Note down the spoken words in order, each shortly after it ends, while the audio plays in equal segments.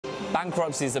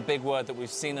Bankruptcy is a big word that we've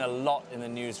seen a lot in the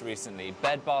news recently.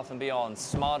 Bed Bath & Beyond,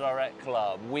 Smart Direct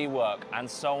Club, WeWork, and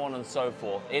so on and so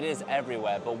forth. It is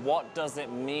everywhere, but what does it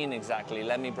mean exactly?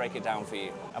 Let me break it down for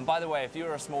you. And by the way, if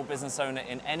you're a small business owner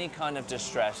in any kind of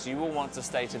distress, you will want to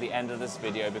stay to the end of this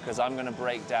video because I'm going to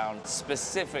break down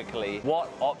specifically what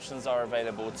options are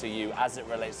available to you as it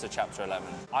relates to Chapter 11.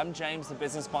 I'm James, the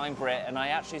Business Buying Brit, and I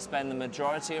actually spend the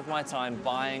majority of my time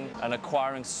buying and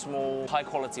acquiring small,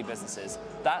 high-quality businesses.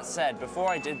 That said, before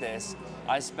I did this,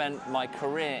 I spent my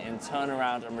career in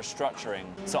turnaround and restructuring.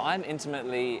 So I'm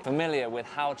intimately familiar with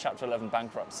how Chapter 11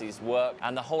 bankruptcies work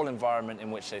and the whole environment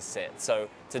in which they sit. So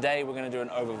today we're going to do an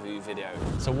overview video.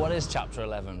 So what is Chapter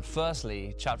 11?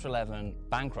 Firstly, Chapter 11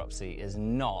 bankruptcy is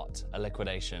not a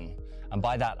liquidation. And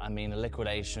by that, I mean a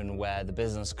liquidation where the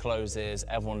business closes,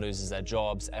 everyone loses their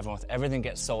jobs, everything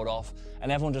gets sold off,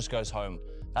 and everyone just goes home.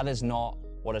 That is not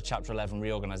what a Chapter 11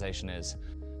 reorganization is.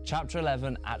 Chapter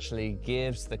 11 actually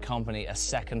gives the company a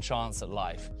second chance at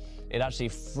life. It actually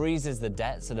freezes the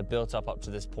debts that are built up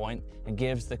to this point and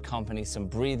gives the company some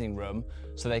breathing room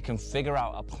so they can figure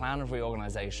out a plan of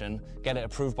reorganization, get it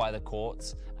approved by the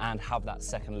courts, and have that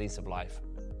second lease of life.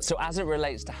 So as it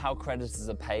relates to how creditors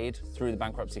are paid through the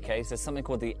bankruptcy case, there's something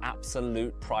called the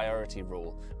absolute priority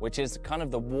rule, which is kind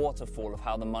of the waterfall of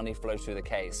how the money flows through the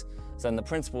case. So then the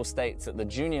principle states that the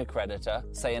junior creditor,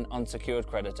 say an unsecured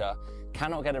creditor,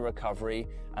 cannot get a recovery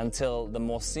until the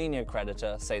more senior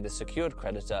creditor, say the secured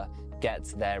creditor,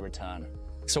 gets their return.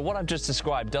 So what I've just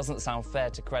described doesn't sound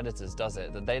fair to creditors, does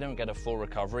it? That they don't get a full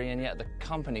recovery and yet the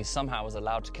company somehow is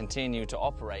allowed to continue to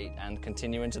operate and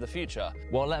continue into the future.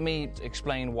 Well, let me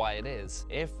explain why it is.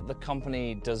 If the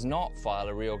company does not file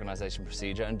a reorganization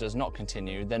procedure and does not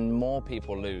continue, then more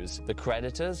people lose. The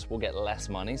creditors will get less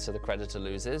money, so the creditor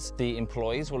loses. The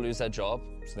employees will lose their job,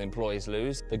 so the employees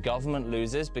lose. The government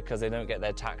loses because they don't get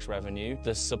their tax revenue.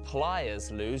 The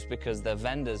suppliers lose because their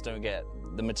vendors don't get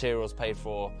the materials paid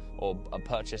for or are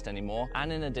purchased anymore.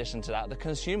 And in addition to that, the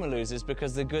consumer loses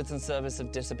because the goods and services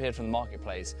have disappeared from the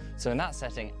marketplace. So in that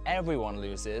setting, everyone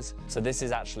loses. So this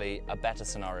is actually a better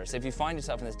scenario. So if you find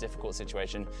yourself in this difficult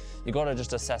situation, you've got to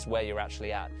just assess where you're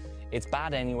actually at. It's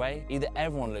bad anyway. Either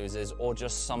everyone loses or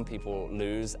just some people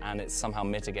lose and it's somehow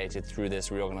mitigated through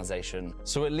this reorganization.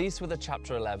 So at least with a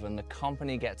Chapter 11, the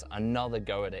company gets another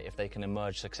go at it if they can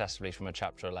emerge successfully from a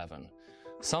Chapter 11.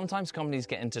 Sometimes companies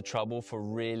get into trouble for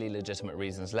really legitimate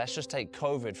reasons. Let's just take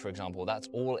COVID, for example. That's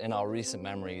all in our recent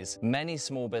memories. Many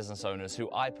small business owners who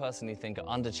I personally think are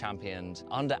under-championed,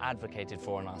 under-advocated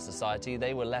for in our society,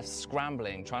 they were left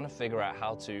scrambling, trying to figure out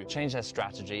how to change their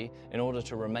strategy in order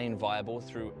to remain viable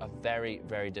through a very,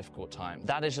 very difficult time.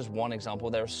 That is just one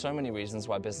example. There are so many reasons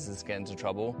why businesses get into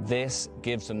trouble. This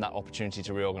gives them that opportunity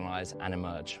to reorganize and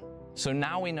emerge. So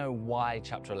now we know why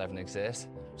Chapter 11 exists.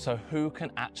 So who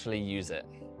can actually use it?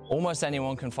 Almost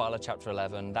anyone can file a Chapter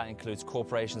 11. That includes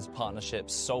corporations,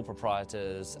 partnerships, sole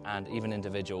proprietors, and even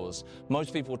individuals.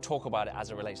 Most people talk about it as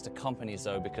it relates to companies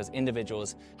though, because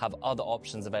individuals have other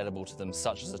options available to them,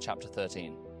 such as a Chapter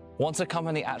 13. Once a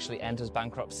company actually enters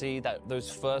bankruptcy, those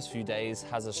first few days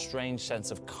has a strange sense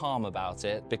of calm about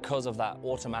it because of that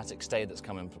automatic stay that's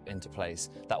come into place.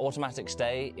 That automatic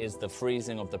stay is the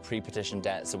freezing of the pre-petition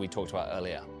debts that we talked about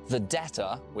earlier. The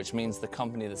debtor, which means the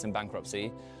company that's in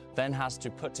bankruptcy, then has to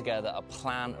put together a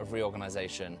plan of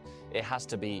reorganization. It has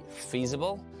to be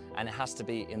feasible and it has to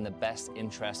be in the best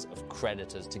interest of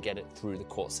creditors to get it through the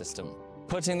court system.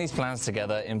 Putting these plans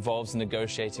together involves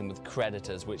negotiating with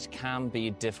creditors, which can be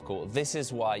difficult. This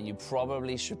is why you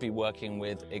probably should be working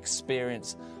with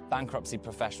experienced bankruptcy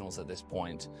professionals at this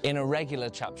point. In a regular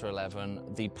Chapter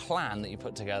 11, the plan that you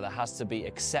put together has to be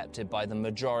accepted by the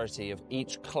majority of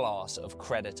each class of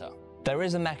creditor. There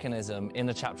is a mechanism in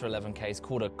a Chapter 11 case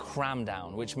called a cram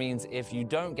down, which means if you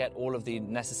don't get all of the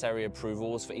necessary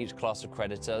approvals for each class of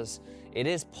creditors, it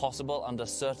is possible under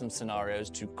certain scenarios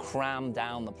to cram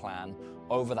down the plan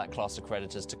over that class of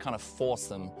creditors to kind of force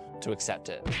them to accept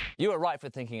it. You are right for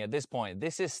thinking at this point,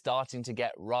 this is starting to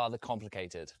get rather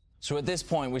complicated. So at this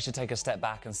point, we should take a step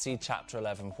back and see Chapter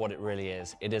 11 for what it really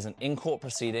is. It is an in-court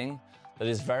proceeding that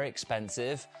is very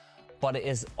expensive, but it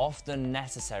is often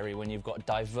necessary when you've got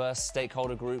diverse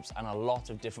stakeholder groups and a lot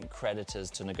of different creditors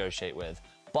to negotiate with.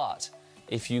 But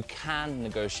if you can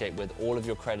negotiate with all of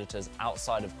your creditors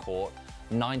outside of court,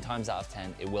 9 times out of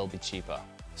 10, it will be cheaper.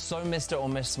 So Mr. or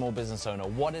Miss Small Business Owner,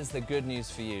 what is the good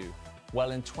news for you?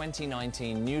 Well, in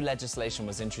 2019, new legislation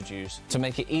was introduced to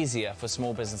make it easier for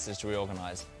small businesses to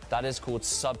reorganize. That is called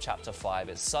Subchapter 5.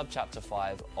 It's Subchapter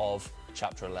 5 of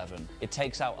Chapter 11. It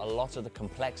takes out a lot of the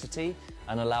complexity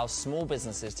and allows small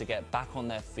businesses to get back on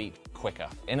their feet quicker.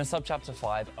 In a Subchapter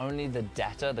 5, only the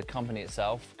debtor, the company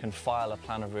itself, can file a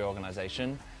plan of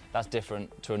reorganization. That's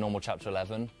different to a normal Chapter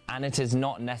 11. And it is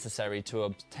not necessary to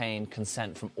obtain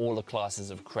consent from all the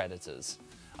classes of creditors,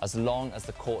 as long as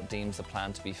the court deems the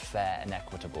plan to be fair and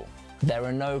equitable. There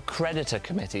are no creditor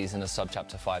committees in a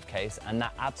Subchapter 5 case, and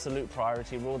that absolute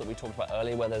priority rule that we talked about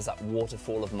earlier, where there's that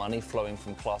waterfall of money flowing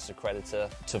from class of creditor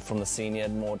from the senior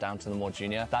more down to the more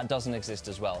junior, that doesn't exist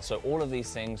as well. So all of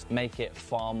these things make it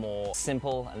far more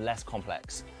simple and less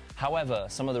complex. However,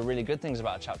 some of the really good things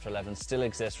about Chapter 11 still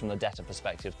exist from the debtor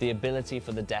perspective. The ability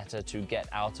for the debtor to get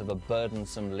out of a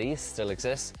burdensome lease still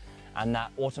exists, and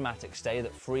that automatic stay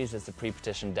that freezes the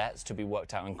pre-petition debts to be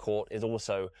worked out in court, it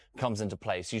also comes into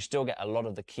place. You still get a lot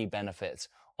of the key benefits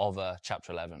of a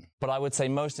Chapter 11. But I would say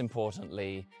most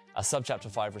importantly, a Subchapter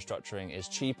 5 restructuring is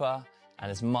cheaper and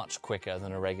is much quicker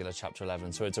than a regular Chapter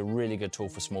 11, so it's a really good tool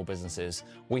for small businesses.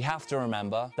 We have to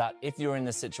remember that if you're in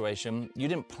this situation, you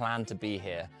didn't plan to be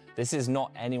here. This is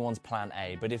not anyone's plan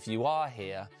A, but if you are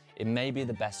here, it may be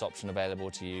the best option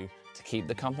available to you to keep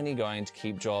the company going, to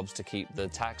keep jobs, to keep the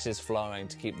taxes flowing,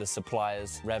 to keep the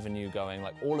suppliers' revenue going,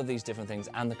 like all of these different things,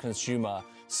 and the consumer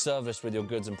serviced with your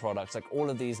goods and products, like all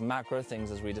of these macro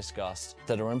things as we discussed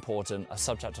that are important. A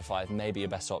Subchapter 5 may be your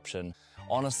best option.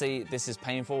 Honestly, this is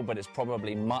painful, but it's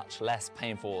probably much less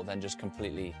painful than just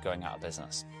completely going out of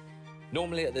business.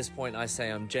 Normally at this point I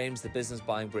say I'm James, the business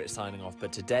buying Brit, signing off,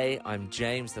 but today I'm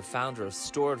James, the founder of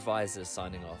Store Advisors,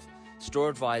 signing off. Store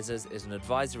Advisors is an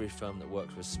advisory firm that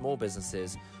works with small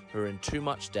businesses who are in too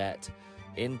much debt,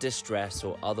 in distress,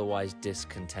 or otherwise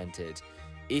discontented.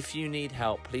 If you need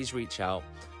help, please reach out.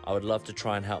 I would love to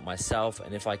try and help myself,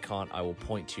 and if I can't, I will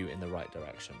point you in the right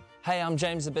direction. Hey, I'm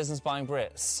James, the business buying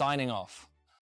Brit, signing off.